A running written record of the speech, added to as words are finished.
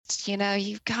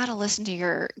you've got to listen to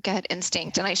your gut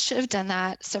instinct. And I should have done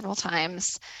that several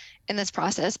times in this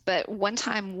process. But one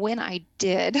time when I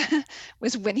did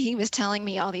was when he was telling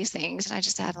me all these things. And I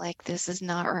just had like, this is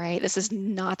not right. This is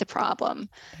not the problem.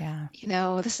 Yeah.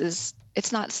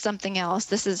 It's not something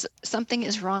else. Something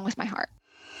is wrong with my heart.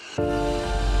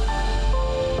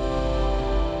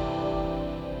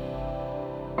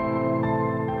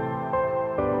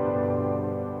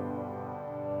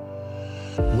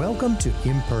 Welcome to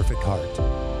Imperfect Heart,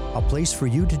 a place for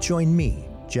you to join me,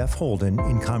 Jeff Holden,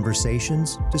 in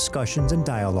conversations, discussions, and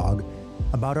dialogue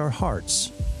about our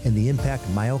hearts and the impact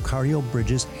myocardial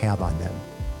bridges have on them.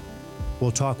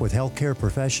 We'll talk with healthcare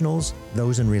professionals,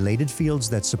 those in related fields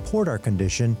that support our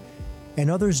condition,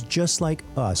 and others just like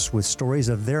us with stories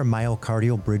of their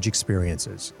myocardial bridge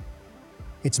experiences.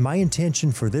 It's my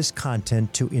intention for this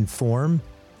content to inform,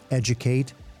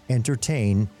 educate,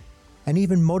 entertain, and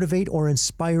even motivate or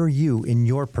inspire you in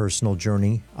your personal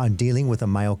journey on dealing with a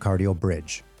myocardial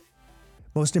bridge.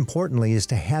 Most importantly is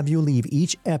to have you leave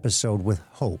each episode with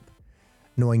hope,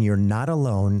 knowing you're not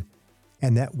alone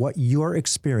and that what you're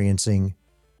experiencing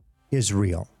is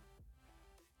real.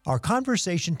 Our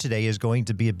conversation today is going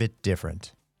to be a bit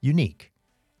different, unique,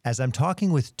 as I'm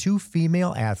talking with two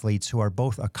female athletes who are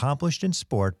both accomplished in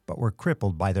sport but were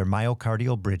crippled by their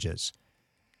myocardial bridges.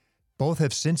 Both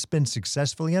have since been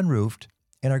successfully unroofed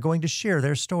and are going to share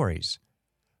their stories.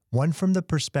 One from the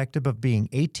perspective of being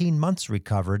 18 months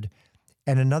recovered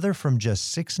and another from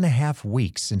just 6.5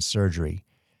 weeks in surgery.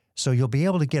 So you'll be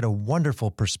able to get a wonderful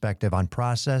perspective on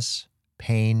process,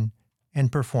 pain,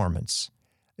 and performance.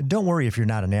 Don't worry if you're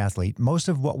not an athlete. Most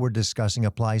of what we're discussing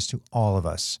applies to all of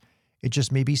us. It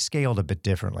just may be scaled a bit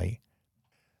differently.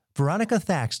 Veronica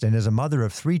Thaxton is a mother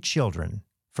of 3 children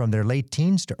from their late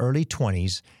teens to early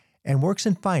 20s and works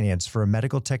in finance for a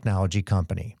medical technology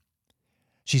company.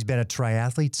 She's been a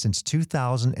triathlete since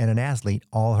 2000 and an athlete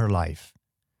all her life.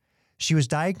 She was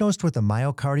diagnosed with a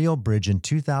myocardial bridge in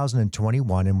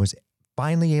 2021 and was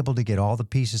finally able to get all the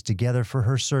pieces together for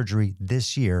her surgery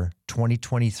this year,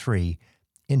 2023,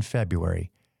 in February,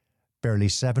 barely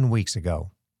 7 weeks ago.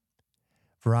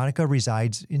 Veronica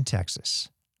resides in Texas.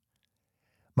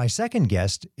 My second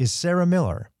guest is Sarah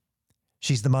Miller.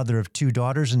 She's the mother of 2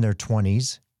 daughters in their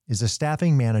 20s, is a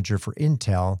staffing manager for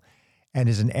Intel, and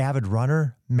is an avid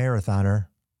runner, marathoner,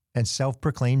 and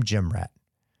self-proclaimed gym rat.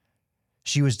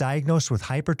 She was diagnosed with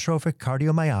hypertrophic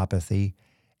cardiomyopathy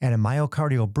and a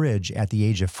myocardial bridge at the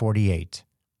age of 48.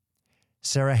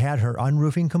 Sarah had her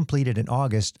unroofing completed in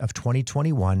August of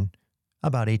 2021,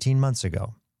 about 18 months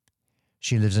ago.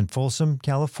 She lives in Folsom,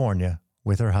 California,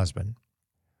 with her husband.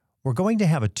 We're going to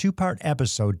have a 2-part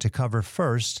episode to cover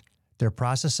first their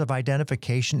process of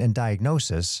identification and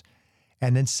diagnosis,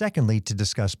 and then secondly, to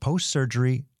discuss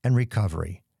post-surgery and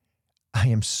recovery. I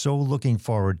am so looking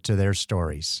forward to their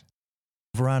stories.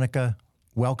 Veronica,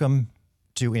 welcome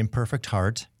to Imperfect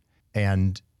Heart,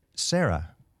 and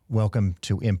Sarah, welcome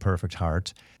to Imperfect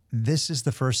Heart. This is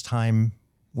the first time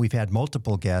we've had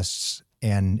multiple guests,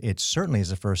 and it certainly is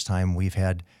the first time we've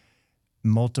had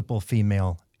multiple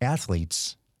female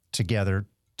athletes together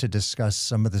to discuss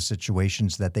some of the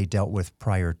situations that they dealt with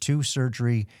prior to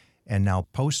surgery and now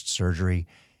post-surgery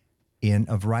in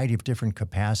a variety of different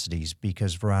capacities,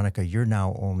 because Veronica, you're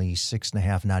now only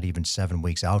 6.5, not even 7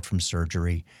 weeks out from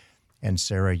surgery. And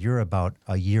Sarah, you're about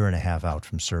 1.5 years out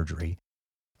from surgery.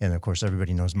 And of course,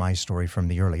 everybody knows my story from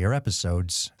the earlier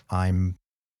episodes. I'm,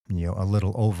 a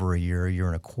little over 1 year,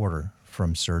 1.25 years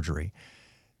from surgery.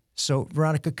 So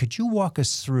Veronica, could you walk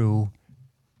us through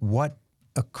what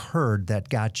occurred that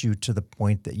got you to the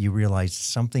point that you realized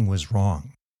something was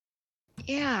wrong?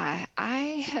 Yeah,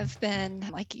 I have been,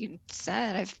 like you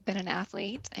said, I've been an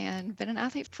athlete and been an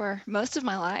athlete for most of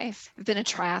my life. I've been a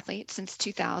triathlete since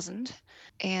 2000.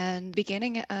 And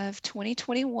beginning of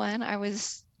 2021, I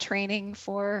was training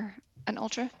for an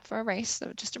ultra, for a race,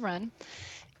 so just a run.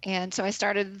 And so I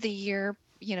started the year,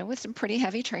 with some pretty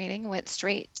heavy training, went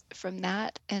straight from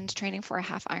that and training for a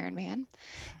half Ironman,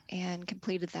 and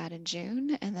completed that in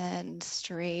June, and then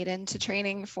straight into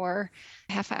training for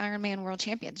half Ironman World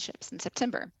Championships in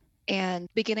September. And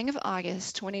beginning of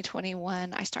August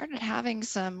 2021, I started having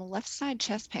some left side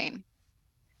chest pain.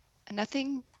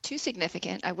 Nothing too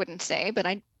significant, I wouldn't say, but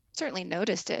I certainly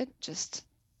noticed it, just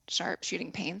sharp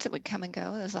shooting pains that would come and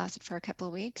go. Those lasted for a couple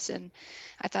of weeks. And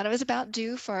I thought I was about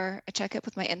due for a checkup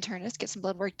with my internist, get some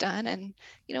blood work done. And,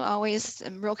 always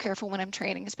am real careful when I'm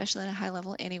training, especially at a high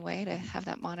level anyway, to have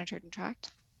that monitored and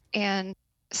tracked. And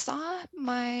saw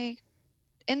my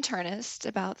internist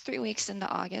about 3 weeks into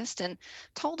August and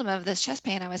told him of this chest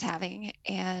pain I was having.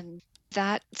 And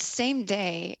That same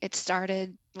day, it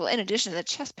started, well, in addition to the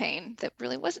chest pain that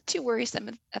really wasn't too worrisome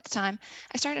at the time,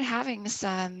 I started having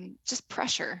some just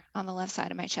pressure on the left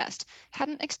side of my chest.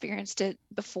 Hadn't experienced it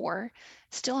before.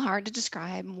 Still hard to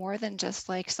describe, more than just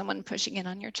like someone pushing in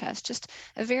on your chest. Just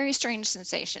a very strange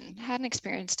sensation. Hadn't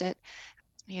experienced it.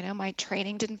 My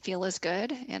training didn't feel as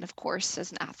good. And of course,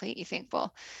 as an athlete, you think,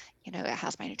 well,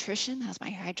 how's my nutrition? How's my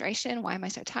hydration? Why am I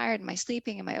so tired? Am I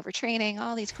sleeping? Am I overtraining?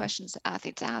 All these questions that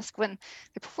athletes ask when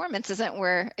their performance isn't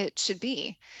where it should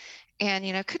be. And,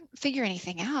 couldn't figure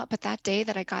anything out. But that day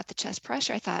that I got the chest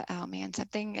pressure, I thought, oh man,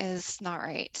 something is not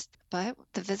right. But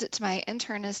the visit to my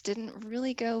internist didn't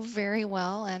really go very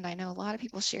well. And I know a lot of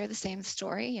people share the same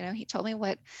story. He told me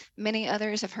what many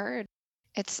others have heard.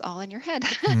 It's all in your head.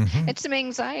 Mm-hmm. It's some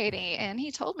anxiety. And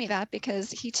he told me that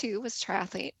because he too was a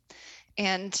triathlete.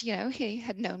 And, he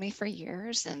had known me for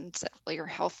years and said, well, you're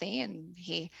healthy. And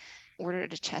he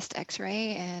ordered a chest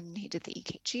x-ray and he did the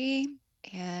EKG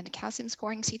and calcium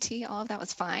scoring CT. All of that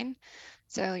was fine.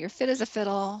 So you're fit as a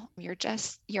fiddle. Your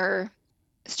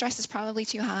stress is probably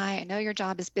too high. I know your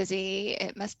job is busy.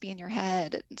 It must be in your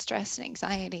head and stress and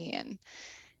anxiety. And,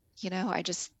 I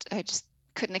just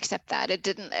couldn't accept that. It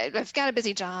didn't, I've got a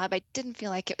busy job. I didn't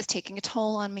feel like it was taking a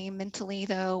toll on me mentally,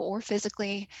 though, or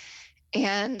physically,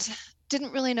 and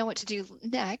didn't really know what to do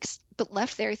next, but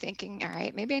left there thinking, all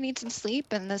right, maybe I need some sleep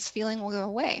and this feeling will go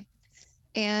away.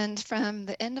 And from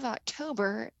the end of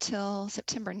October till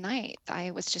September 9th,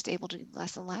 I was just able to do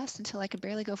less and less until I could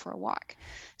barely go for a walk.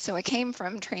 So I came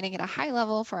from training at a high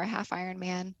level for a half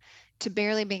Ironman to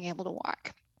barely being able to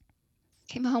walk.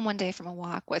 Came home one day from a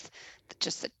walk with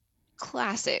just the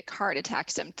classic heart attack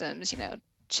symptoms,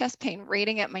 chest pain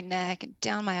radiating up my neck and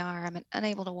down my arm and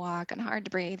unable to walk and hard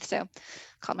to breathe. So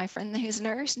called my friend who's a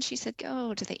nurse and she said,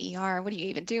 go to the ER. What are you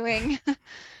even doing?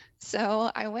 So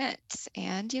I went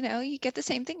and, you get the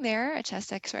same thing there, a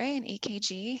chest x-ray, an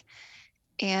EKG,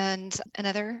 and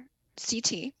another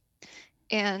CT.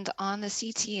 And on the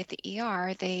CT at the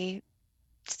ER, they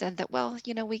said that, well,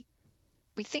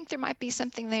 we think there might be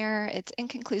something there. It's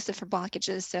inconclusive for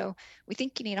blockages, so we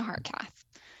think you need a heart cath.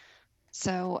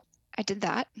 So I did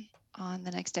that on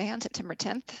the next day on September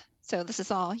 10th. So this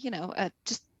is all,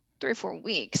 just 3 or 4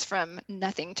 weeks from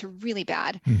nothing to really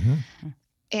bad. Mm-hmm.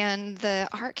 And the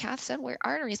heart cath said, well, your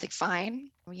arteries look fine,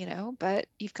 but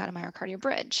you've got a myocardial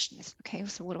bridge. And I said, okay,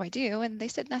 so what do I do? And they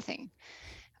said nothing.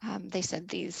 They said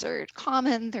these are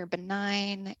common, they're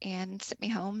benign, and sent me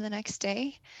home the next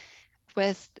day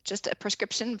with just a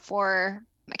prescription for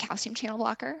a calcium channel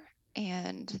blocker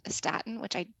and a statin,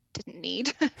 which I didn't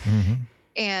need. Mm-hmm.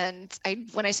 And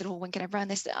when I said, well, when can I run?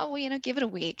 They said, oh, well, give it a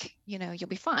week, you'll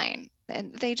be fine.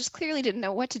 And they just clearly didn't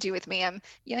know what to do with me. I'm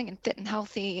young and fit and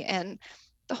healthy. And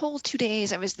the whole 2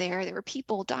 days I was there were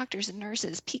people, doctors and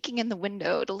nurses, peeking in the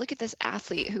window to look at this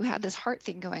athlete who had this heart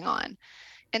thing going on.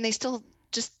 And they still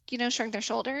just, shrugged their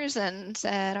shoulders and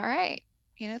said, all right,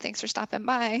 thanks for stopping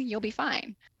by. You'll be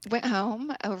fine. Went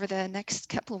home. Over the next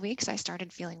couple of weeks, I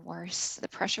started feeling worse. The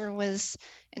pressure was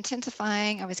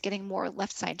intensifying. I was getting more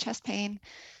left side chest pain.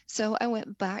 So I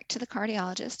went back to the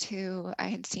cardiologist who I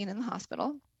had seen in the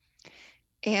hospital,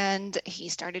 and he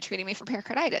started treating me for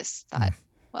pericarditis. Thought,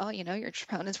 well, your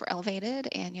troponins were elevated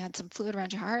and you had some fluid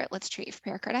around your heart. Let's treat you for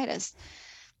pericarditis.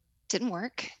 Didn't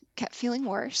work. Kept feeling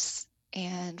worse,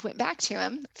 and went back to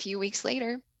him a few weeks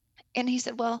later. And he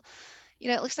said, well,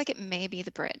 it looks like it may be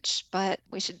the bridge, but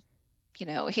we should,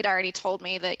 he'd already told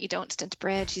me that you don't stent a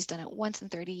bridge. He's done it once in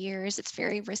 30 years. It's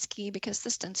very risky because the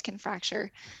stents can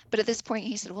fracture. But at this point,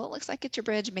 he said, well, it looks like it's your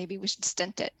bridge. Maybe we should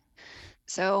stent it.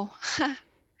 So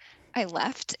I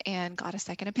left and got a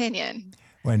second opinion.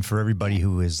 And for everybody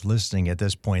who is listening at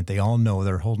this point, they all know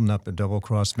they're holding up the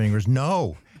double-crossed fingers.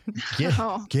 No,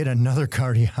 get another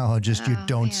cardiologist. You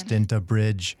don't stent a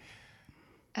bridge.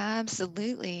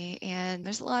 Absolutely. And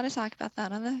there's a lot of talk about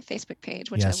that on the Facebook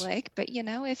page, which I like. But,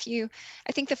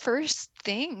 I think the first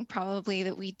thing probably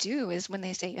that we do is when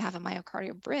they say you have a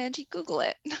myocardial bridge, you Google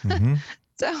it. Mm-hmm.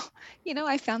 So,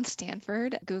 I found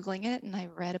Stanford Googling it, and I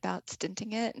read about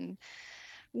stenting it and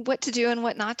what to do and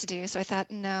what not to do. So I thought,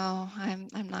 no, I'm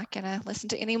not going to listen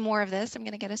to any more of this. I'm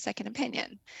going to get a second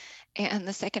opinion. And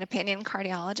the second opinion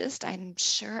cardiologist, I'm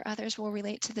sure others will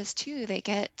relate to this too. They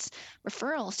get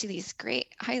referrals to these great,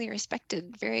 highly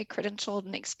respected, very credentialed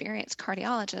and experienced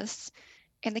cardiologists,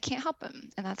 and they can't help them.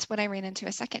 And that's what I ran into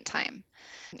a second time.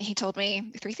 He told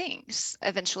me 3 things.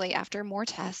 Eventually, after more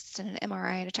tests and an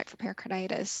MRI to check for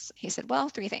pericarditis, he said, well,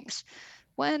 3 things.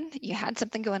 1, you had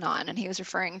something going on, and he was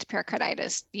referring to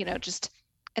pericarditis, just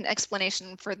an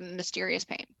explanation for the mysterious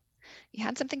pain. You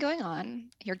had something going on,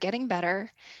 you're getting better,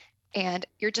 and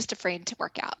you're just afraid to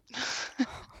work out.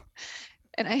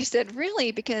 And I said,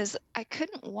 really? Because I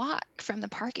couldn't walk from the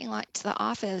parking lot to the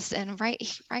office. And right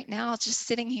now, it's just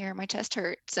sitting here, my chest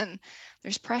hurts and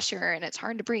there's pressure and it's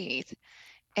hard to breathe.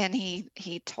 And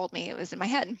he told me it was in my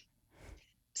head.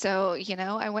 So,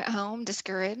 I went home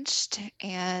discouraged,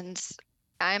 and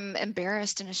I'm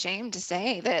embarrassed and ashamed to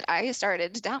say that I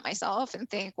started to doubt myself and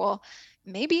think, well,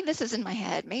 maybe this is in my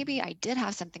head. Maybe I did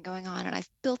have something going on and I've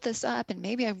built this up, and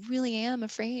maybe I really am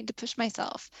afraid to push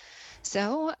myself.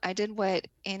 So I did what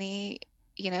any,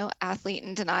 athlete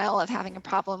in denial of having a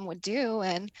problem would do.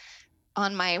 And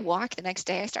on my walk the next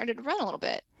day, I started to run a little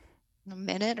bit, a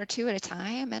minute or two at a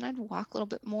time, and I'd walk a little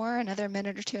bit more, another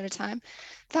minute or two at a time.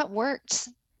 That worked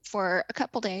for a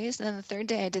couple days. And then the third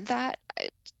day I did that,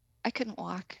 I couldn't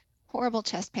walk. Horrible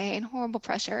chest pain, horrible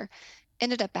pressure.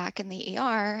 Ended up back in the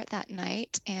ER that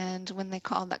night. And when they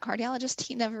called that cardiologist,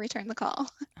 he never returned the call.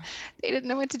 They didn't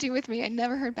know what to do with me. I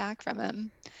never heard back from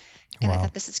him. And I Wow.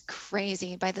 thought, this is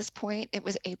crazy. By this point, it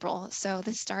was April. So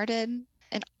this started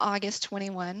in August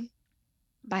 21.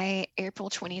 By April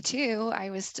 22, I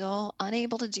was still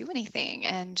unable to do anything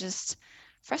and just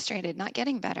frustrated, not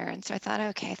getting better. And so I thought,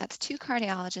 okay, that's two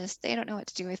cardiologists. They don't know what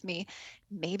to do with me.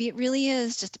 Maybe it really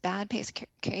is just a bad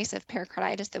case of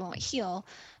pericarditis that won't heal.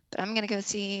 But I'm going to go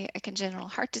see a congenital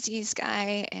heart disease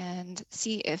guy and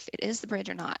see if it is the bridge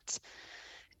or not.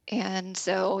 And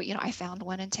so, I found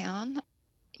one in town.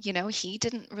 He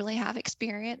didn't really have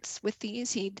experience with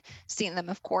these. He'd seen them,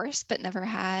 of course, but never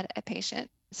had a patient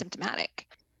symptomatic.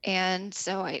 And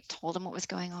so I told him what was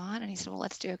going on, and he said, well,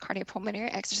 let's do a cardiopulmonary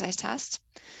exercise test.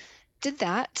 Did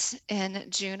that in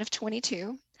June of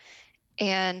 22,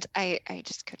 and I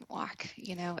just couldn't walk.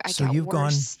 I So got you've gone,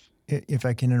 worse. if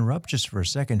I can interrupt just for a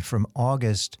second, from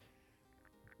August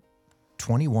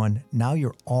 21, now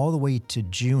you're all the way to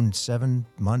June, 7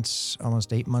 months,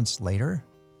 almost 8 months later,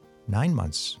 9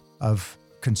 months of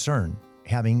concern,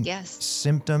 having Yes,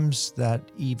 symptoms that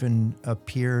even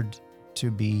appeared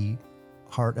to be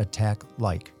heart attack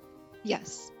like.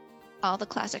 yes. All the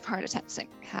classic heart attack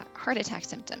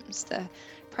symptoms, the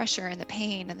pressure and the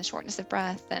pain and the shortness of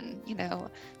breath, and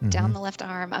down the left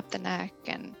arm, up the neck,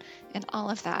 and all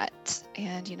of that.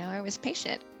 And I was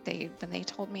patient. When they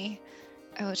told me,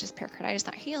 oh, it's just pericarditis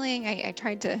not healing, I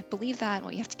tried to believe that.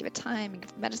 Well, you have to give it time and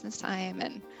give the medicines time,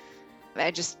 and I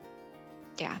just,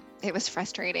 yeah, it was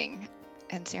frustrating.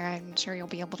 And Sarah, I'm sure you'll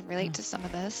be able to relate to some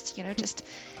of this, just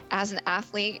as an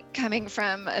athlete coming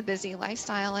from a busy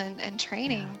lifestyle and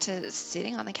training to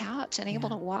sitting on the couch and able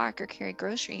to walk or carry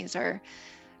groceries or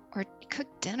cook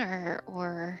dinner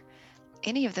or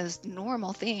any of those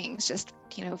normal things. Just,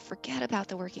 forget about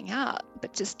the working out,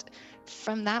 but just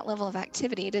from that level of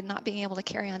activity to not being able to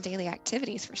carry on daily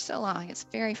activities for so long, it's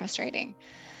very frustrating.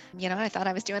 I thought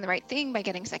I was doing the right thing by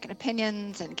getting second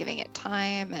opinions and giving it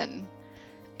time, and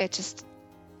it just.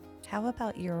 How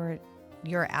about your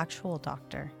actual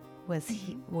doctor? Was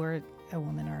he or a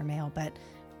woman or a male? But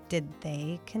did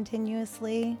you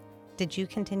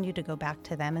continue to go back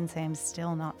to them and say, I'm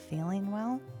still not feeling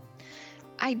well?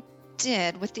 I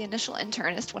did with the initial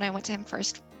internist when I went to him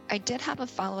first. I did have a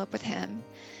follow-up with him,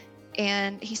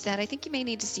 and he said, I think you may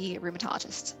need to see a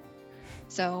rheumatologist.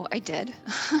 So I did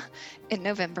in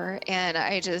November, and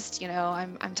I just,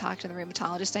 I'm talking to the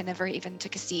rheumatologist. I never even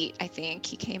took a seat. I think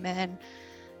he came in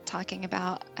talking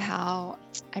about how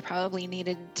I probably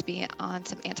needed to be on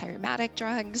some anti-rheumatic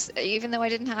drugs. Even though I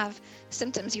didn't have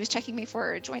symptoms, he was checking me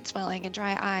for joint swelling and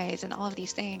dry eyes and all of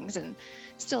these things, and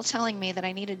still telling me that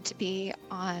I needed to be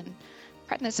on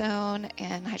prednisone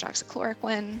and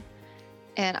hydroxychloroquine.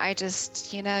 And I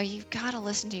just, you've got to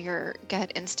listen to your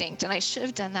gut instinct. And I should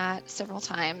have done that several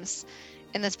times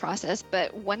in this process.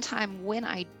 But one time when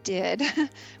I did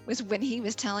was when he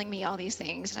was telling me all these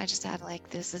things. And I just had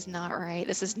this is not right.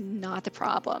 This is not the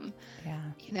problem. Yeah.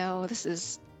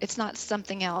 It's not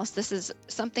something else.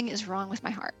 Something is wrong with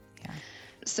my heart. Yeah.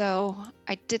 So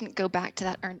I didn't go back to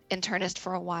that internist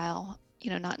for a while,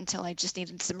 not until I just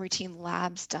needed some routine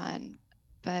labs done.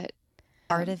 But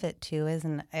part of it too is,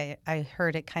 and I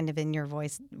heard it kind of in your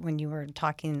voice when you were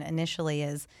talking initially,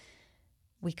 is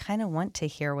we kind of want to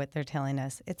hear what they're telling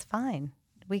us. It's fine.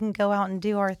 We can go out and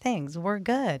do our things. We're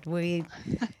good.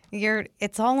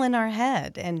 It's all in our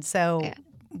head. And so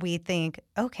we think,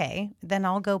 okay, then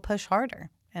I'll go push harder.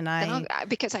 And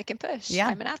because I can push. Yeah.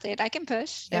 I'm an athlete. I can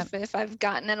push. Yep. If I've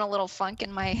gotten in a little funk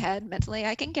in my head mentally,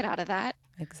 I can get out of that.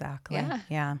 Exactly. Yeah.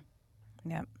 Yeah.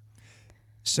 Yep.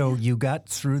 So you got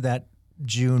through that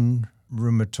June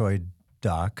rheumatoid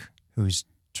doc who's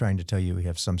trying to tell you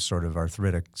have some sort of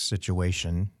arthritic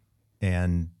situation.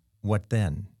 And what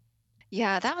then?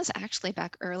 Yeah, that was actually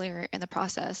back earlier in the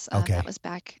process. That Okay. was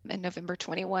back in November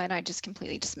 21. I just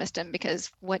completely dismissed him because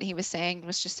what he was saying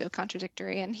was just so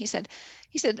contradictory. And he said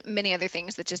many other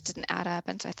things that just didn't add up.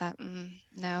 And so I thought,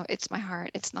 no, it's my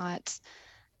heart. It's not,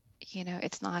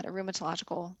 it's not a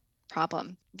rheumatological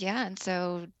problem. Yeah. And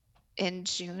so in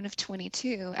June of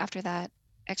 22, after that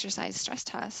exercise stress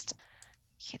test,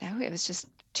 it was just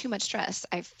too much stress.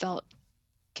 I felt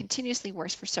continuously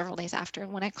worse for several days after.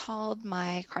 And when I called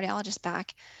my cardiologist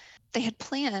back, they had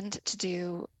planned to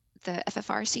do the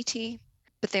FFR CT,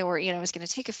 but they were, it was going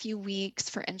to take a few weeks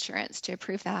for insurance to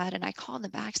approve that. And I called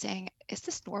them back saying, is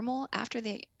this normal after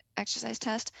the exercise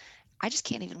test? I just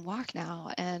can't even walk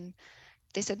now. And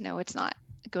they said, no, it's not.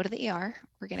 Go to the ER.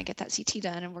 We're going to get that CT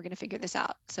done and we're going to figure this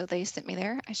out. So they sent me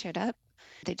there. I showed up.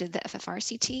 They did the FFR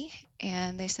CT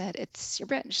and they said, it's your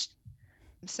bridge.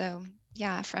 So,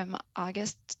 yeah, from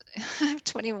August of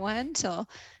 21 till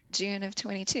June of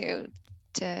 22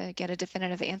 to get a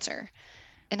definitive answer.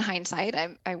 In hindsight,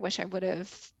 I wish I would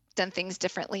have done things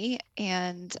differently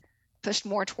and pushed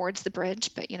more towards the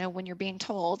bridge. But, when you're being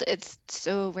told it's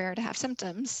so rare to have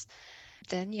symptoms,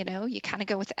 then, you kind of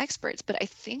go with the experts. But I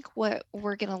think what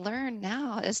we're going to learn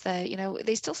now is that,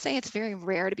 they still say it's very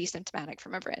rare to be symptomatic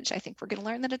from a bridge. I think we're going to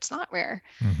learn that it's not rare.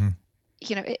 Mm-hmm.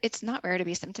 It's not rare to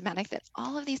be symptomatic, that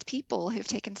all of these people who've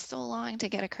taken so long to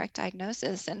get a correct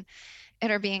diagnosis and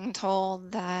are being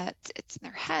told that it's in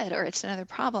their head or it's another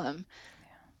problem.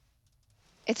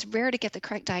 It's rare to get the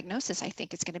correct diagnosis. I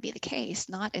think it's going to be the case,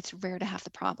 not it's rare to have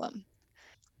the problem.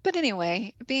 But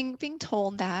anyway, being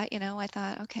told that, I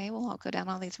thought, okay, well, I'll go down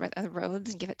all these other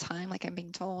roads and give it time like I'm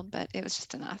being told, but it was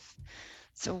just enough.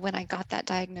 So when I got that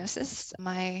diagnosis,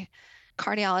 my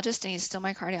cardiologist, and he's still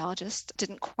my cardiologist,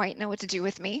 didn't quite know what to do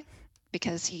with me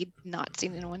because he'd not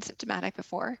seen anyone symptomatic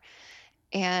before.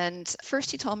 And first,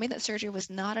 he told me that surgery was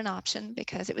not an option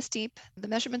because it was deep. The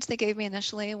measurements they gave me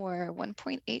initially were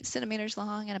 1.8 centimeters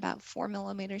long and about 4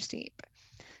 millimeters deep.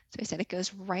 So he said it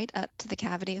goes right up to the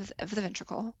cavity of the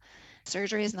ventricle.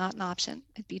 Surgery is not an option,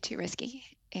 it'd be too risky.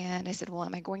 And I said, well,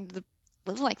 am I going to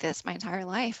live like this my entire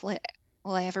life? Will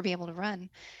I ever be able to run?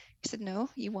 He said, no,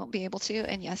 you won't be able to.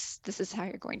 And yes, this is how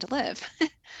you're going to live.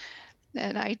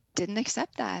 And I didn't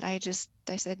accept that. I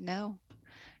said no.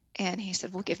 And he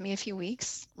said, well, give me a few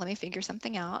weeks. Let me figure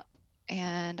something out.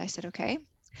 And I said, okay.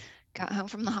 Got home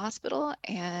from the hospital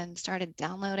and started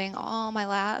downloading all my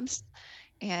labs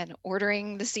and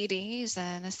ordering the CDs.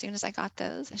 And as soon as I got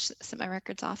those, I sent my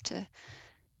records off to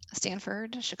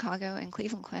Stanford, Chicago, and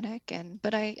Cleveland Clinic.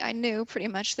 But I knew pretty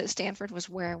much that Stanford was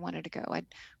where I wanted to go. I'd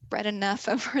read enough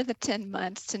over the 10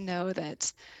 months to know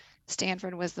that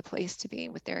Stanford was the place to be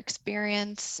with their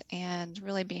experience and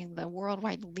really being the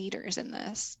worldwide leaders in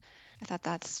this. I thought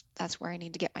that's where I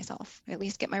need to get myself, at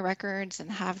least get my records and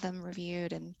have them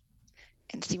reviewed and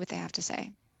see what they have to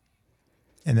say.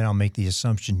 And then I'll make the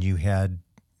assumption you had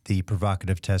the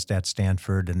provocative test at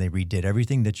Stanford and they redid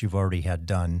everything that you've already had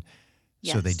done.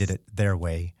 So they did Yes. it their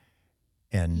way.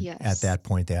 And at Yes. that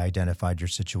point, they identified your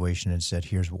situation and said,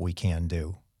 here's what we can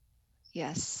do.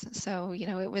 Yes. So,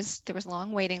 there was a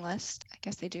long waiting list. I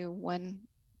guess they do one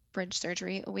bridge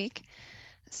surgery a week.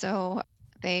 So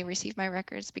they received my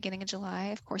records beginning of July.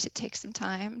 Of course, it takes some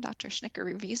time. Dr. Schnicker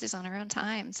reviews these on her own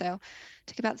time. So it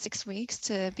took about 6 weeks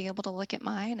to be able to look at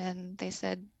mine. And they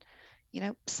said,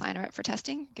 sign her up for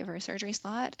testing, give her a surgery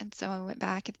slot. And so I went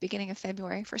back at the beginning of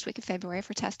February, first week of February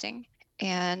for testing.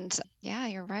 And yeah,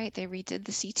 you're right. They redid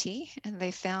the CT and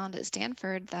they found at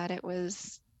Stanford that it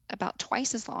was about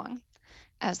twice as long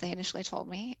as they initially told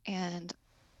me, and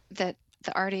that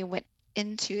the artery went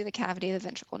into the cavity of the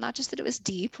ventricle. Not just that it was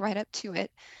deep right up to it,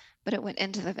 but it went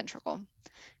into the ventricle.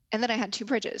 And then I had two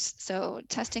bridges. So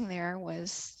testing there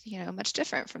was, much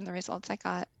different from the results I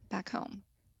got back home.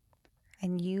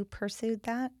 And you pursued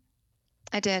that?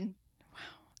 I did.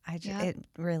 Yeah. It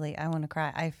really, I want to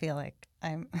cry. I feel like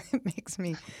it makes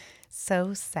me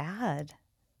so sad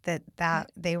I,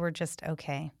 that they were just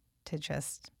okay to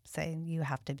just say you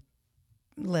have to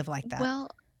live like that. well,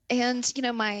 and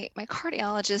my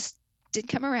cardiologist did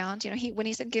come around. When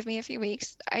he said give me a few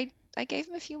weeks, I gave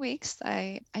him a few weeks.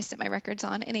 I sent my records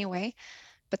on anyway,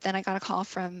 but then I got a call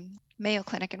from Mayo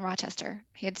Clinic in Rochester.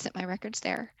 He had sent my records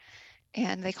there,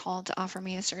 and they called to offer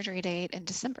me a surgery date in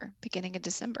December, beginning of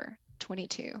December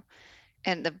 22.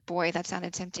 And boy, that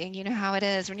sounded tempting. You know how it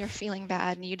is when you're feeling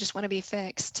bad and you just want to be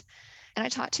fixed. And I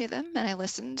talked to them and I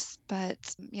listened, but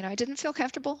I didn't feel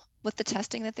comfortable with the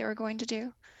testing that they were going to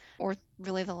do, or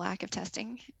really the lack of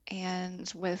testing,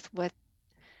 and with what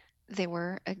they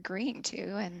were agreeing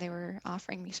to. And they were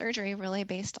offering me surgery really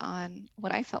based on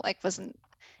what I felt like wasn't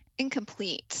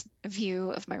incomplete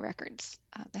view of my records.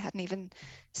 They hadn't even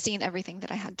seen everything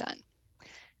that I had done.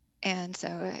 And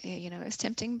so, it was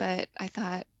tempting, but I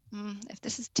thought, if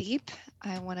this is deep,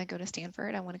 I want to go to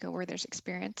Stanford. I want to go where there's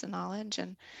experience and knowledge.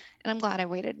 And I'm glad I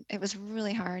waited. It was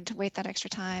really hard to wait that extra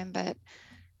time, but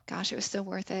gosh, it was so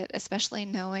worth it, especially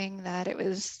knowing that it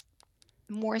was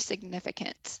more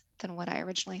significant than what I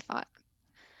originally thought.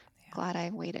 Yeah. Glad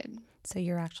I waited. So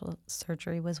your actual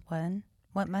surgery was when?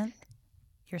 What month?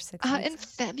 Your 6 weeks? In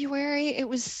February, it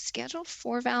was scheduled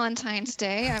for Valentine's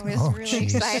Day. I was Oh, really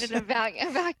geez. excited about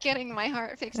getting my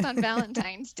heart fixed on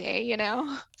Valentine's Day.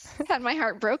 Had my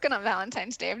heart broken on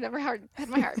Valentine's Day. I've never had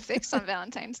my heart fixed on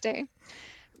Valentine's Day.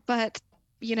 But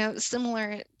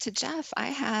similar to Jeff, I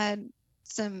had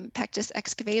some pectus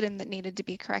excavatum that needed to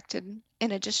be corrected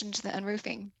in addition to the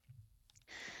unroofing.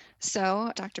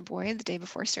 So Dr. Boyd, the day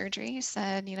before surgery,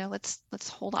 said, let's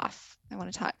hold off. I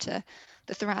want to talk to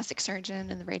the thoracic surgeon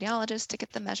and the radiologist to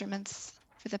get the measurements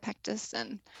for the pectus.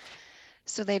 And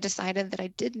so they decided that I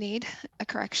did need a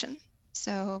correction.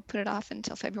 So put it off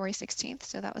until February 16th.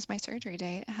 So that was my surgery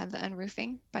date. I had the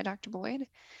unroofing by Dr. Boyd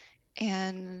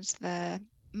and the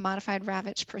modified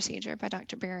Ravitch procedure by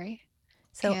Dr. Berry.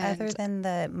 So And other than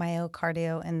the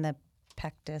myocardio and the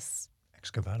pectus,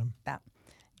 Excavatum.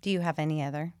 do you have any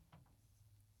other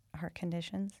heart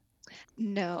conditions?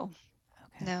 no,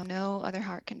 Okay. no other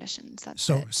heart conditions. That's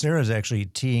So it. Sarah's actually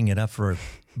teeing it up for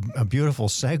a beautiful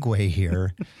segue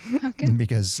here Okay.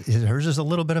 because hers is a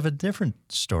little bit of a different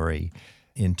story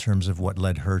in terms of what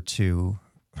led her to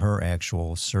her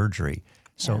actual surgery.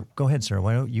 So Yeah. go ahead, Sarah.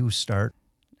 Why don't you start?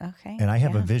 Okay. And I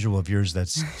have a yeah. visual of yours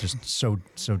that's just so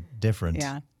different.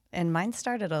 Yeah. And mine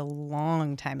started a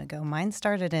long time ago. Mine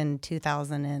started in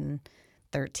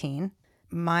 2013.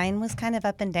 Mine was kind of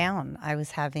up and down. I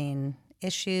was having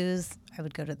issues. I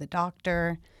would go to the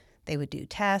doctor. They would do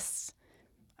tests.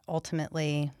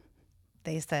 Ultimately,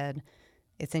 they said,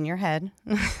 it's in your head.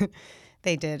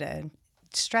 They did a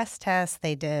stress test.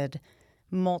 They did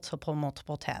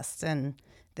multiple tests. And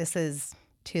this is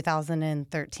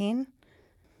 2013.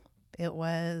 It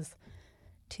was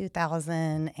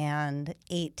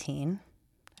 2018,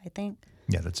 I think.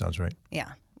 Yeah, that sounds right.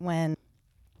 Yeah. When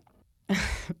I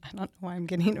don't know why I'm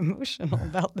getting emotional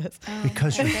about this.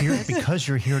 Because my you're here. goodness. Because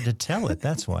you're here to tell it.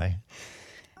 That's why.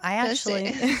 I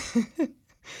actually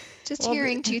Just Well,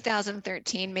 hearing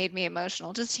 2013 made me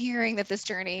emotional. Just hearing that this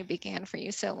journey began for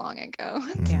you so long ago.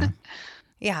 yeah.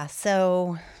 Yeah,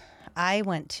 so I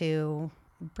went to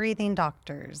breathing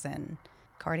doctors and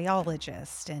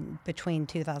cardiologists and between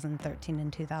 2013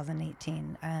 and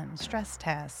 2018, stress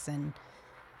tests, and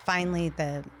finally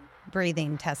the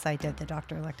breathing tests I did, the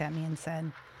doctor looked at me and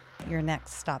said, your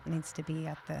next stop needs to be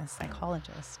at the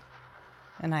psychologist.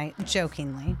 And I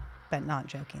jokingly, but not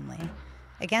jokingly,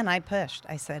 again, I pushed.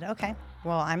 I said, okay,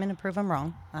 well, I'm going to prove them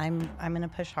wrong. I'm going to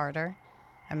push harder.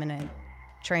 I'm going to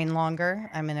train longer.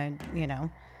 I'm going to,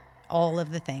 all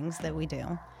of the things that we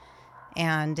do.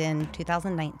 And in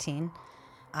 2019,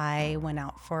 I went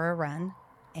out for a run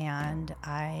and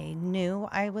I knew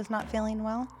I was not feeling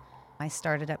well. I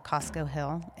started up Costco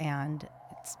Hill, and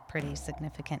it's a pretty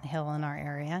significant hill in our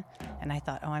area. And I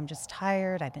thought, oh, I'm just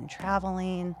tired. I've been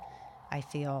traveling. I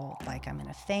feel like I'm going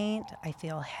to faint. I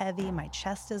feel heavy. My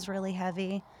chest is really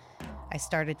heavy. I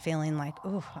started feeling like,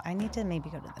 ooh, I need to maybe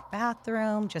go to the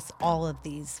bathroom, just all of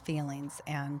these feelings.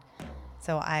 And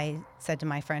so I said to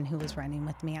my friend who was running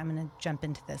with me, I'm going to jump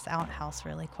into this outhouse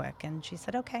really quick. And she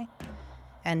said, okay.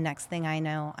 And next thing I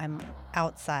know, I'm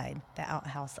outside the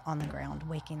outhouse on the ground,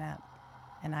 waking up.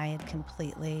 And I had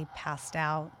completely passed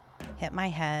out, hit my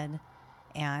head,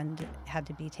 and had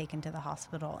to be taken to the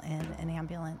hospital in an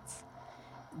ambulance.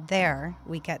 There,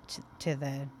 we get to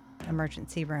the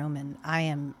emergency room, and I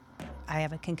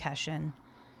have a concussion,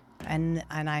 and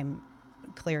I'm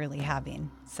clearly having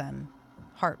some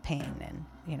heart pain, and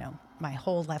my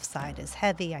whole left side is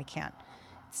heavy.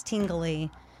 It's tingly,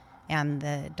 and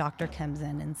the doctor comes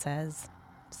in and says,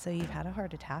 "So you've had a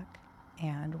heart attack,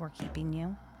 and we're keeping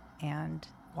you," and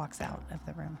walks out of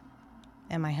the room.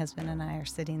 And my husband and I are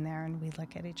sitting there, and we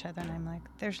look at each other, and I'm like,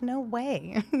 "There's no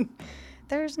way,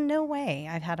 there's no way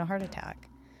I've had a heart attack."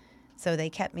 So they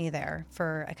kept me there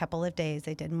for a couple of days.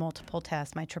 They did multiple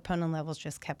tests. My troponin levels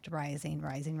just kept rising.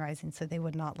 So they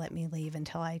would not let me leave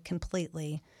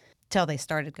till they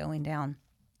started going down.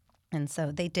 And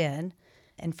so they did.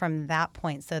 And from that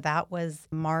point, so that was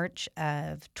March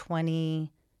of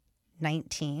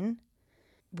 2019.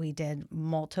 We did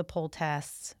multiple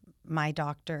tests. My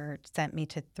doctor sent me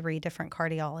to 3 different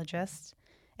cardiologists.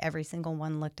 Every single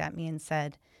one looked at me and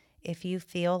said, if you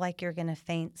feel like you're going to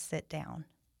faint, sit down.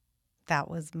 That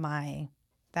was my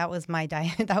That was my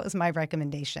diet. That was my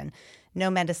recommendation. No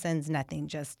medicines, nothing.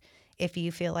 Just if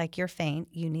you feel like you're faint,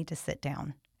 you need to sit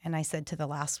down. And I said to the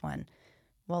last one,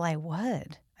 well, I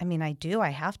would. I mean, I do. I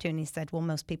have to. And he said, well,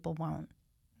 most people won't.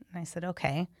 And I said,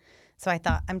 okay. So I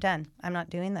thought, I'm done. I'm not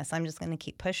doing this. I'm just going to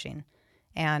keep pushing.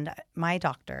 And my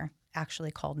doctor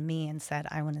actually called me and said,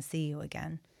 I want to see you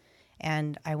again.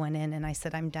 And I went in and I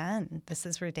said, I'm done. This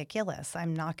is ridiculous.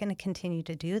 I'm not going to continue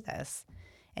to do this.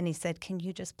 And he said, can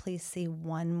you just please see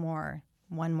one more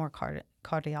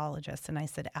cardiologist? And I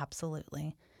said,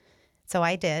 absolutely. So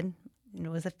I did. It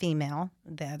was a female.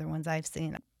 The other ones I've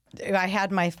seen. I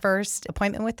had my first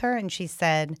appointment with her, and she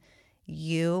said,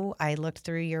 I looked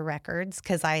through your records,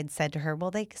 because I had said to her,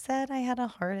 well, they said I had a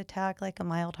heart attack, like a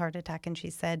mild heart attack. And she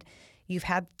said, you've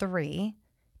had 3,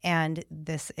 and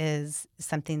this is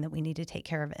something that we need to take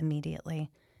care of immediately.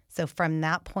 So from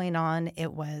that point on,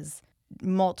 it was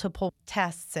multiple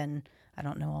tests, and I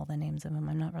don't know all the names of them.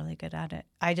 I'm not really good at it.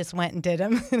 I just went and did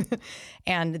them.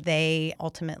 And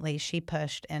she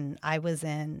pushed, and I was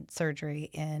in surgery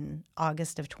in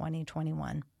August of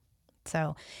 2021.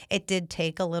 So it did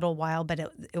take a little while, but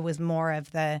it was more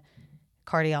of the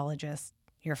cardiologist,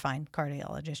 you're fine,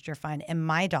 cardiologist, you're fine. And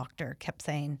my doctor kept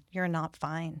saying, you're not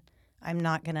fine. I'm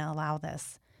not going to allow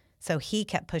this. So he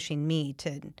kept pushing me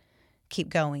to keep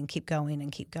going, and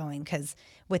keep going. Because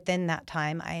within that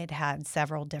time, I had had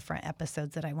several different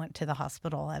episodes that I went to the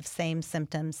hospital of same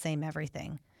symptoms, same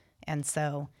everything. And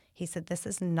so he said, this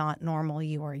is not normal.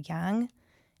 You are young.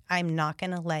 I'm not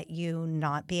going to let you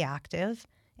not be active,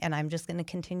 and I'm just going to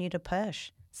continue to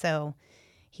push. So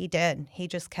he did. He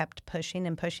just kept pushing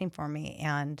and pushing for me.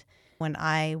 And when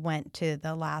I went to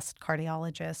the last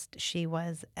cardiologist, she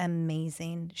was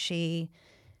amazing. She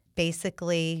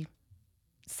basically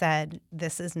said,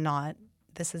 this is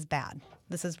bad.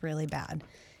 This is really bad.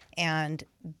 And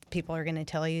people are going to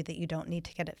tell you that you don't need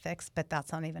to get it fixed, but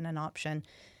that's not even an option.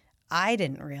 I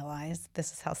didn't realize,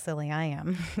 this is how silly I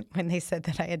am, when they said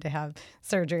that I had to have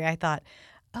surgery, I thought,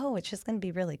 oh, it's just going to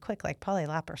be really quick, like probably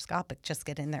laparoscopic, just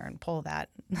get in there and pull that.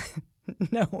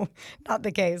 No, not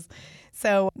the case.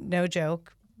 So no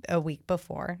joke, a week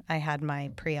before I had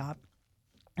my pre-op,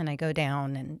 and I go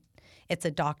down, and it's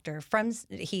a doctor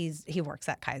he works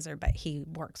at Kaiser, but he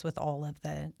works with all of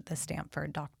the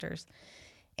Stanford doctors.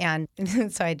 And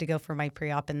so I had to go for my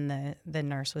pre-op, and the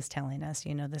nurse was telling us,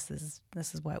 this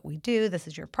is what we do. This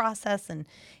is your process. And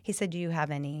he said, do you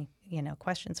have any,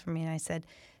 questions for me? And I said,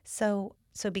 so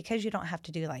because you don't have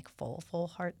to do like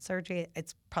full heart surgery,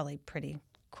 it's probably pretty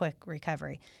quick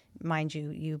recovery. Mind you,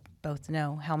 you both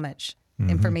know how much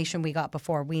information we got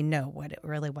before. We know what it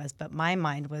really was. But my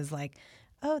mind was like,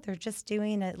 oh, they're just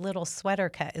doing a little sweater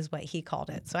cut is what he called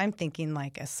it. So I'm thinking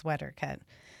like a sweater cut.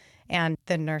 And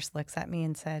the nurse looks at me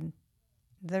and said,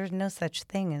 there's no such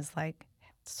thing as like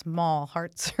small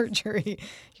heart surgery.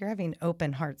 You're having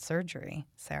open heart surgery,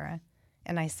 Sarah.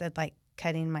 And I said, like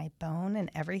cutting my bone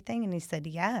and everything? And he said,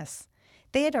 yes.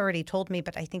 They had already told me,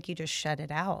 but I think you just shut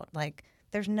it out. Like,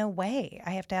 there's no way.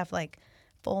 I have to have like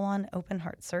full-on open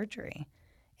heart surgery.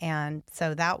 And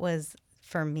so that was,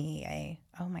 for me,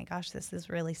 oh my gosh, this is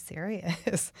really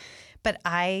serious. But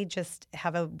I just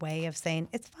have a way of saying,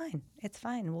 it's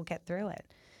fine, we'll get through it.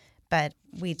 But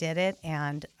we did it,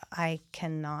 and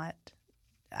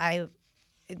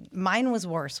mine was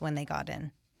worse when they got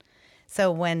in.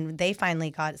 So when they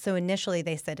finally initially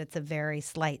they said it's a very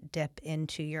slight dip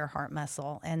into your heart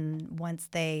muscle. And once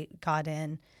they got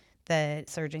in, the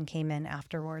surgeon came in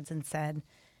afterwards and said,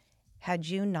 had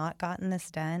you not gotten this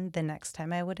done, the next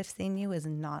time I would have seen you is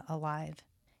not alive.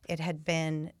 It had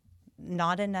been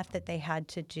not enough that they had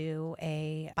to do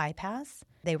a bypass.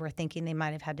 They were thinking they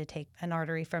might have had to take an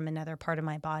artery from another part of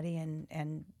my body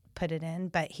and put it in.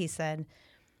 But he said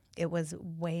it was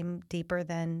way deeper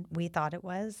than we thought it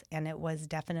was, and it was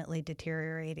definitely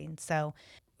deteriorating. So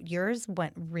yours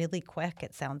went really quick.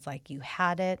 It sounds like you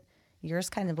had it. Yours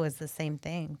kind of was the same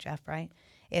thing, Jeff, right?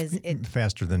 Is it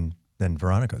faster than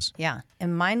Veronica's? Yeah.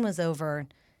 And mine was over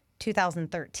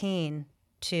 2013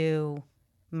 to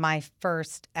my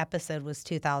first episode was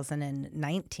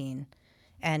 2019.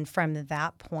 And from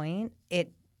that point,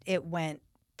 it went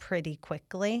pretty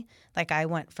quickly. Like I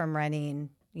went from running,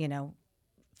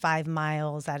 5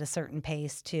 miles at a certain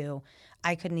pace to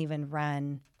I couldn't even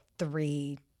run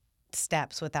 3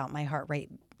 steps without my heart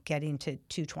rate getting to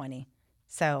 220.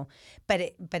 So,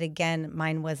 but again,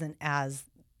 mine wasn't as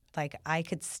like I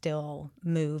could still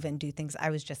move and do things. I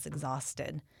was just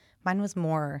exhausted. Mine was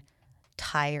more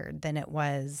tired than it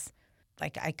was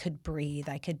like I could breathe.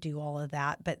 I could do all of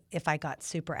that. But if I got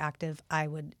super active,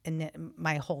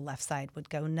 my whole left side would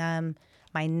go numb,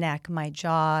 my neck, my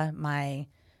jaw,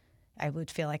 I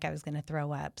would feel like I was going to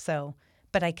throw up. So,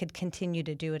 but I could continue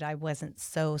to do it. I wasn't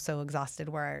so exhausted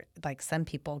where like some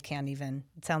people can't even,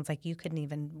 it sounds like you couldn't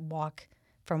even walk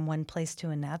from one place to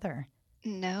another.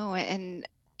 No, and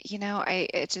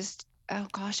it just, oh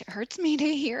gosh, it hurts me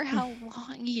to hear how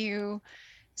long you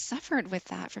suffered with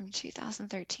that from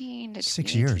 2013 to 2018,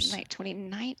 6 years.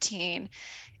 2019.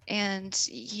 And,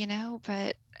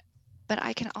 but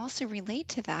I can also relate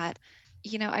to that.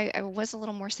 I was a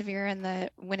little more severe in the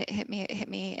when it hit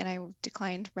me, and I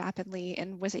declined rapidly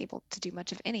and was able to do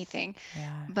much of anything.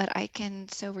 Yeah. But I can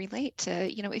so relate to,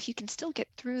 if you can still get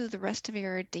through the rest of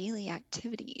your daily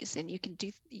activities and you can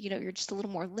do, you're just a little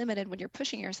more limited when you're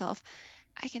pushing yourself.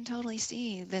 I can totally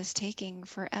see this taking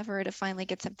forever to finally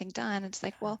get something done. It's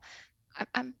like, well,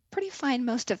 I'm pretty fine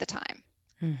most of the time.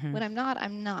 Mm-hmm. When I'm not,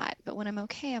 I'm not. But when I'm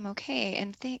okay, I'm okay.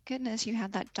 And thank goodness you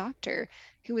had that doctor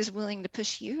who was willing to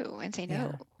push you and say,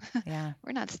 Yeah. no, Yeah.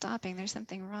 we're not stopping. There's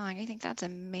something wrong. I think that's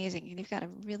amazing. And you've got a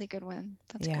really good one.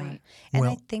 That's Yeah. great. And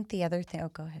Well, I think the other thing, oh,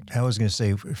 go ahead. I was going to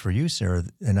say for you, Sarah,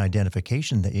 an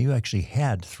identification that you actually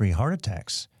had 3 heart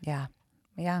attacks. Yeah.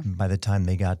 Yeah. By the time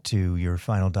they got to your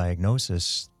final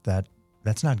diagnosis,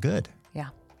 that's not good. Yeah.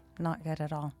 Not good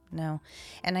at all. No.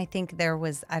 And I think there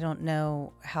was, I don't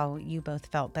know how you both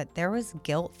felt, but there was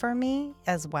guilt for me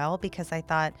as well because I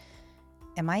thought,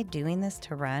 am I doing this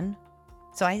to run?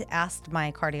 So I asked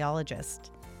my cardiologist,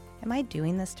 am I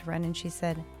doing this to run? And she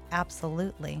said,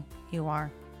 absolutely, you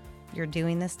are. You're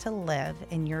doing this to live,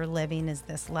 and your living is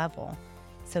this level.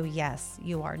 So yes,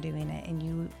 you are doing it,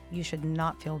 and you should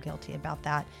not feel guilty about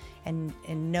that. And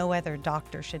no other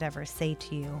doctor should ever say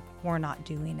to you, we're not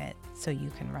doing it so you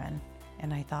can run.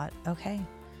 And I thought, okay,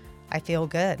 I feel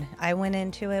good. I went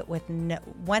into it with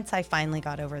once I finally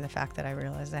got over the fact that I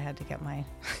realized I had to get my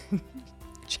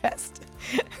chest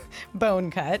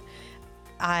bone cut,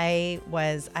 I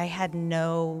had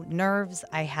no nerves.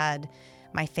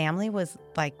 My family was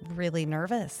like really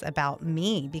nervous about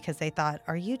me because they thought,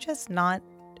 are you just not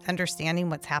understanding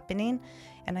what's happening?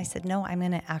 And I said, no, I'm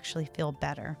going to actually feel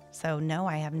better. So no,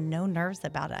 I have no nerves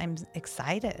about it. I'm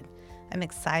excited. I'm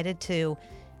excited to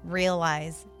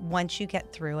realize once you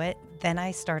get through it, then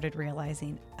I started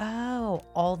realizing, oh,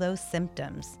 all those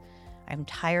symptoms. I'm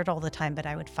tired all the time, but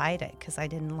I would fight it because I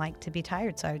didn't like to be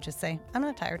tired. So I would just say, I'm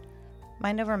not tired.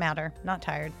 Mind over matter, not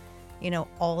tired.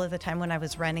 All of the time when I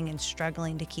was running and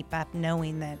struggling to keep up,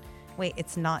 knowing that, wait,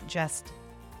 it's not just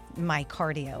my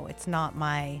cardio. It's not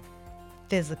my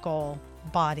physical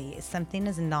body. Something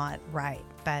is not right.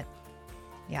 But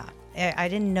yeah, I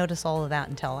didn't notice all of that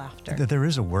until after. There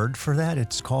is a word for that.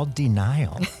 It's called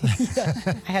denial.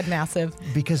 I had massive.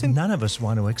 Because none of us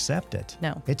want to accept it.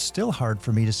 No. It's still hard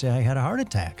for me to say I had a heart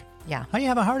attack. Yeah. How do you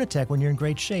have a heart attack when you're in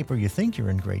great shape or you think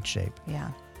you're in great shape? Yeah.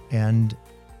 And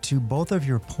to both of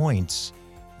your points,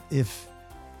 if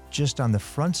just on the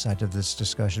front side of this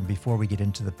discussion, before we get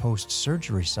into the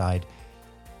post-surgery side,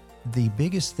 the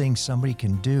biggest thing somebody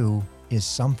can do is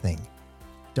something.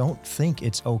 Don't think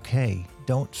it's okay.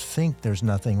 Don't think there's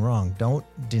nothing wrong. Don't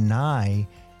deny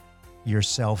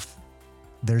yourself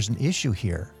there's an issue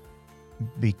here,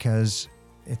 because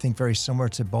I think very similar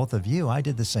to both of you, I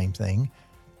did the same thing.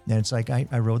 And it's like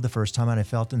I rode the first time and I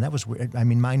felt, and that was weird. I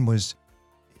mean, mine was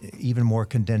even more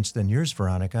condensed than yours,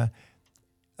 Veronica,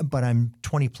 but I'm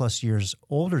 20 plus years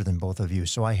older than both of you.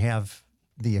 So I have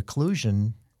the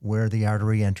occlusion where the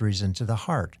artery enters into the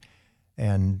heart.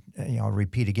 And I'll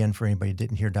repeat again for anybody who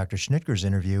didn't hear Dr. Schnitger's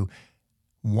interview,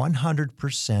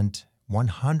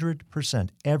 100%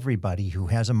 everybody who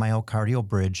has a myocardial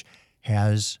bridge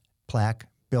has plaque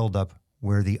buildup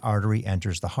where the artery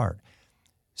enters the heart.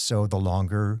 So the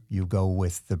longer you go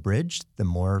with the bridge, the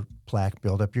more plaque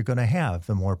buildup you're going to have.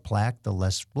 The more plaque, the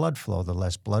less blood flow. The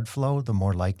less blood flow, the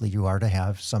more likely you are to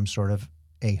have some sort of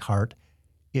a heart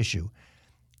issue.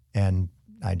 And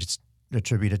I just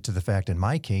attribute it to the fact in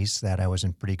my case that I was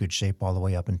in pretty good shape all the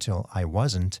way up until I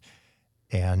wasn't.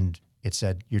 And it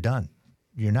said, you're done.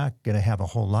 You're not going to have a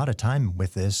whole lot of time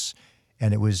with this.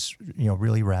 And it was,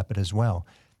 really rapid as well.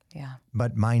 Yeah.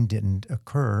 But mine didn't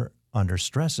occur under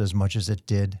stress as much as it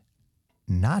did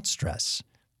not stress.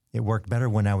 It worked better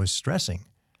when I was stressing.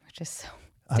 Which is so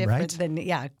different right?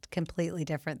 than, completely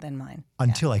different than mine.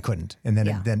 Until I couldn't. And then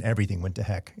Yeah. then everything went to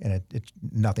heck and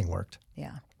nothing worked.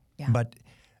 Yeah. Yeah. But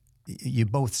you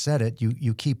both said it.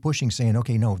 You keep pushing, saying,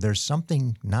 okay, no, there's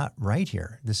something not right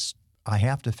here. I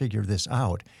have to figure this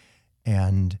out.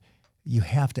 And you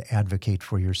have to advocate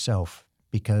for yourself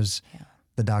because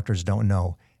the doctors don't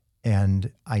know.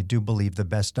 And I do believe the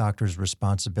best doctor's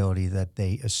responsibility that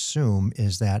they assume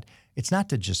is that it's not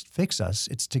to just fix us,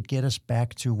 it's to get us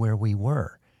back to where we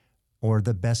were. or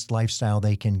the best lifestyle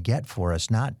they can get for us,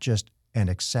 not just an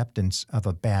acceptance of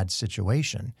a bad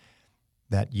situation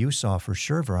that you saw for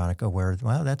sure, Veronica, where,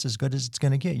 well, that's as good as it's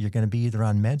going to get. You're going to be either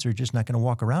on meds or you're just not going to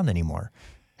walk around anymore.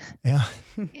 Yeah.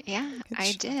 Yeah,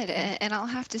 I did. And I'll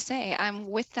have to say, I'm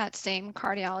with that same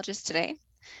cardiologist today.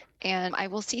 And I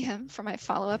will see him for my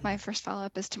follow-up. My first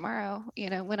follow-up is tomorrow.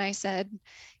 When I said,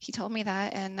 he told me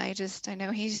that, and I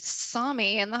know he saw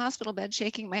me in the hospital bed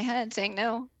shaking my head saying,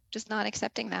 no, just not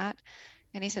accepting that.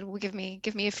 And he said, well, give me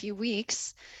a few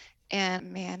weeks.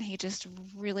 And man, he just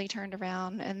really turned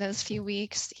around. In those few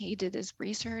weeks, he did his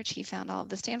research. He found all of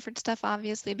the Stanford stuff,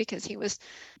 obviously, because he was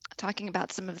talking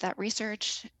about some of that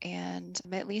research, and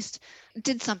at least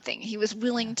did something. He was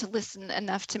willing to listen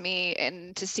enough to me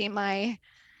and to see my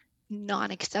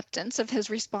non-acceptance of his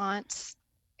response,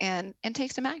 and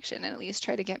take some action, and at least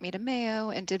try to get me to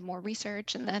Mayo, and did more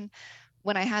research. And then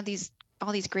when I had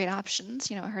all these great options,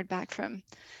 I heard back from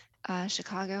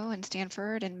Chicago and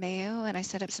Stanford and Mayo, and I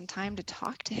set up some time to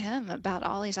talk to him about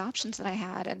all these options that I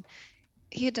had. And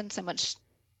he had done so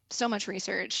much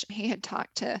research.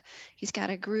 He's got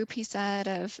a group, he said,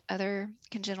 of other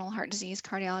congenital heart disease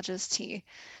cardiologists.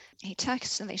 He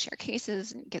texts and they share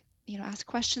cases and get, ask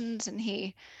questions. And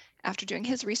he, after doing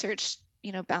his research,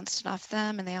 bounced it off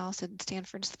them, and they all said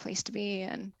Stanford's the place to be.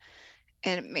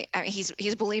 I mean, he's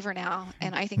a believer now.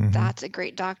 And I think that's a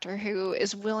great doctor who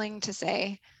is willing to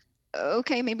say,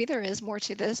 okay, maybe there is more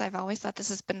to this. I've always thought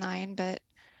this is benign, but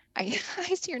I,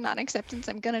 I see your non-acceptance.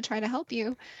 I'm going to try to help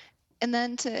you. And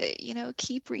then to,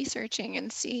 keep researching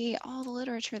and see all the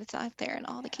literature that's out there and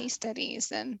all the case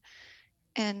studies, and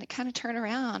kind of turn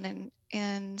around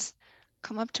and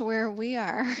come up to where we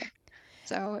are.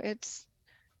 So it's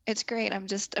great. I'm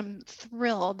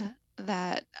thrilled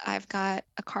that I've got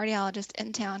a cardiologist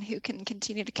in town who can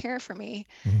continue to care for me,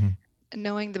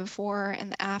 knowing the before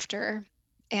and the after.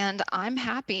 And I'm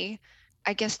happy,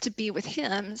 I guess, to be with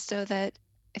him, so that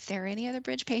if there are any other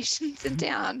bridge patients in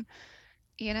town,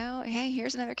 hey,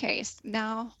 here's another case.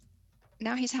 Now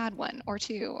he's had one or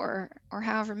two or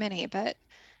however many, but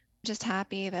just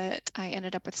happy that I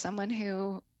ended up with someone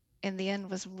who in the end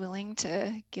was willing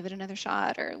to give it another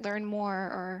shot, or learn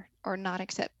more, or not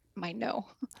accept my no.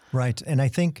 Right. And I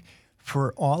think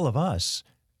for all of us,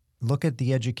 look at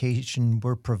the education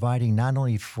we're providing, not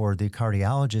only for the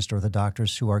cardiologist or the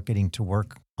doctors who are getting to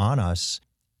work on us,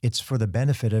 it's for the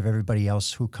benefit of everybody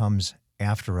else who comes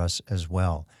after us as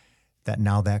well. That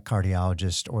now that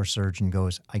cardiologist or surgeon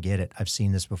goes, I get it. I've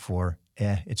seen this before.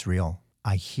 It's real.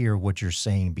 I hear what you're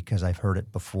saying because I've heard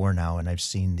it before now, and I've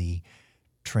seen the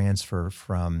transfer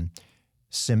from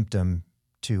symptom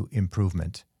to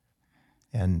improvement.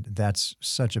 And that's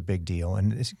such a big deal.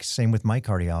 And it's the same with my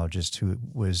cardiologist, who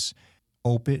was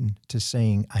open to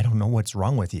saying, I don't know what's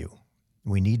wrong with you.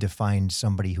 We need to find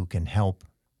somebody who can help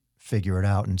figure it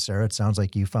out. And Sarah, it sounds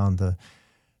like you found the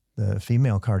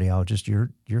female cardiologist,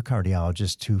 your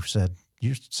cardiologist, who said,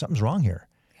 something's wrong here.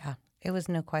 Yeah, it was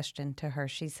no question to her.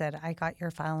 She said, I got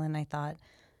your file and I thought,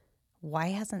 why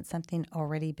hasn't something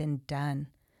already been done?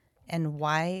 And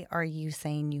why are you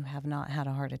saying you have not had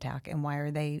a heart attack? And why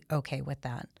are they okay with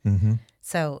that?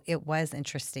 So it was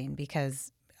interesting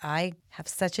because I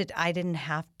didn't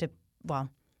have to,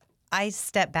 I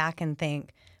step back and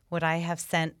think, would I have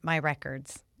sent my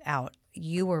records out?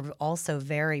 You were also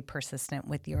very persistent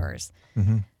with yours.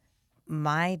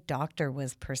 My doctor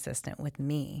was persistent with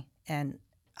me. And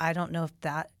I don't know if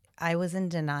I was in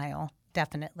denial,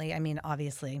 definitely. I mean,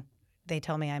 obviously, they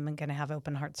tell me I'm going to have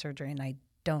open heart surgery, and I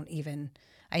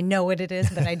know what it is,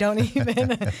 but I don't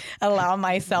even allow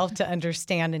myself to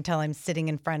understand until I'm sitting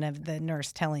in front of the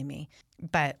nurse telling me.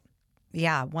 But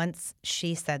yeah, once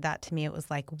she said that to me, it was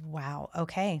like, wow,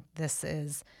 okay,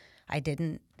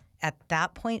 at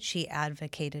that point, she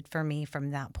advocated for me from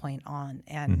that point on.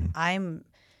 And I'm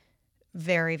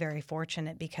very, very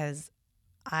fortunate because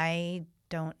I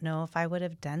don't know if I would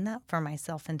have done that for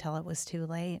myself until it was too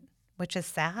late, which is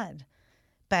sad.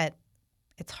 But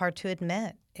it's hard to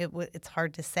admit. It's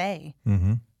hard to say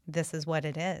this is what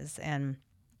it is.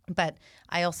 But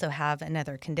I also have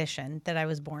another condition that I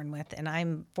was born with, and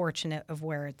I'm fortunate of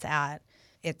where it's at.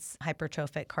 It's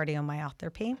hypertrophic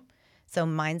cardiomyopathy. So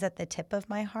mine's at the tip of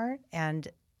my heart, and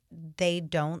they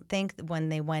don't think when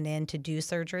they went in to do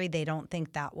surgery, they don't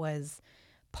think that was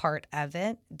part of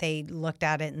it. They looked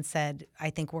at it and said, I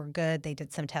think we're good. They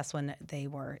did some tests when they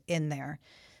were in there,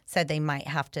 said they might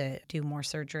have to do more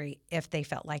surgery if they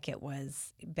felt like it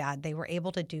was bad. They were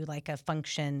able to do like a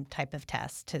function type of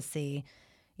test to see,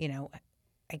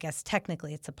 I guess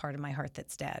technically it's a part of my heart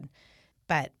that's dead.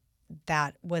 But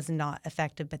that was not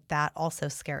effective, but that also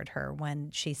scared her when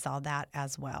she saw that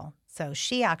as well. So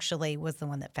she actually was the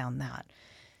one that found that.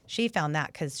 She found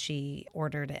that because she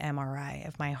ordered an MRI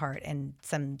of my heart, and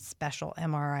some special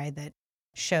MRI that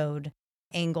showed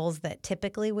angles that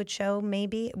typically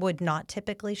would not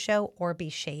typically show or be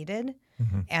shaded.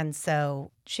 Mhm. And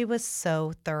so she was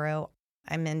so thorough.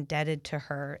 I'm indebted to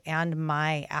her and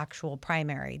my actual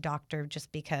primary doctor,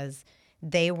 just because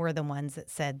they were the ones that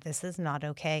said, this is not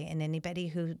okay. And anybody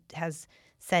who has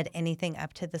said anything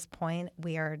up to this point,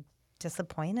 we are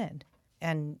disappointed.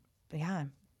 And yeah.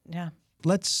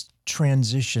 Let's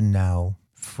transition now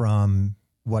from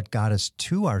what got us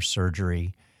to our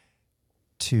surgery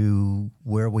to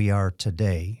where we are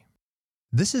today.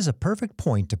 This is a perfect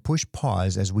point to push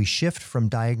pause as we shift from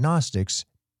diagnostics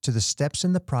to the steps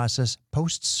in the process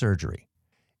post-surgery.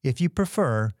 If you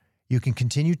prefer, you can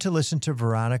continue to listen to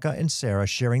Veronica and Sarah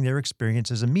sharing their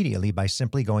experiences immediately by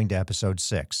simply going to episode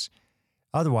 6.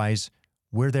 Otherwise,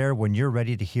 we're there when you're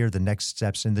ready to hear the next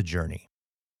steps in the journey.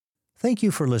 Thank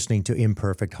you for listening to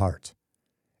Imperfect Heart.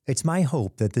 It's my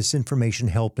hope that this information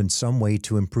helped in some way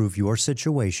to improve your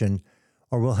situation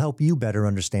or will help you better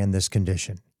understand this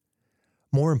condition.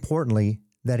 More importantly,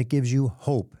 that it gives you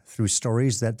hope through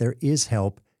stories that there is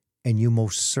help and you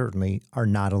most certainly are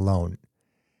not alone.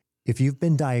 If you've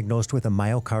been diagnosed with a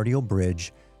myocardial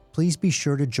bridge, please be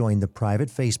sure to join the private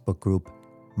Facebook group,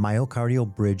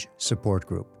 Myocardial Bridge Support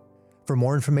Group. For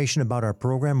more information about our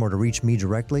program or to reach me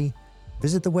directly,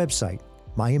 visit the website,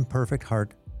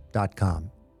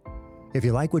 myimperfectheart.com. If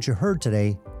you like what you heard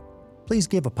today, please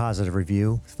give a positive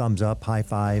review, thumbs up, high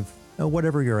five, or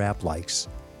whatever your app likes.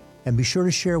 And be sure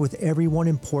to share with everyone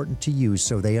important to you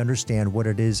so they understand what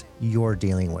it is you're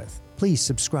dealing with. Please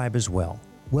subscribe as well.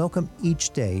 Welcome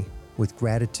each day with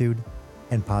gratitude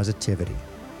and positivity.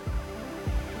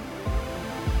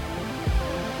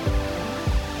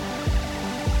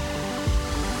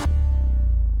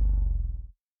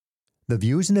 The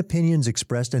views and opinions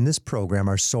expressed in this program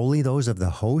are solely those of the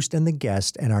host and the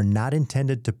guest and are not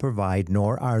intended to provide,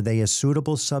 nor are they a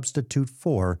suitable substitute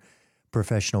for,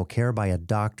 professional care by a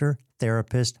doctor,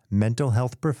 therapist, mental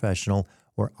health professional,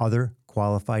 or other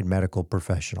qualified medical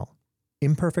professional.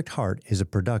 Imperfect Heart is a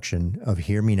production of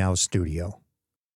Hear Me Now Studio.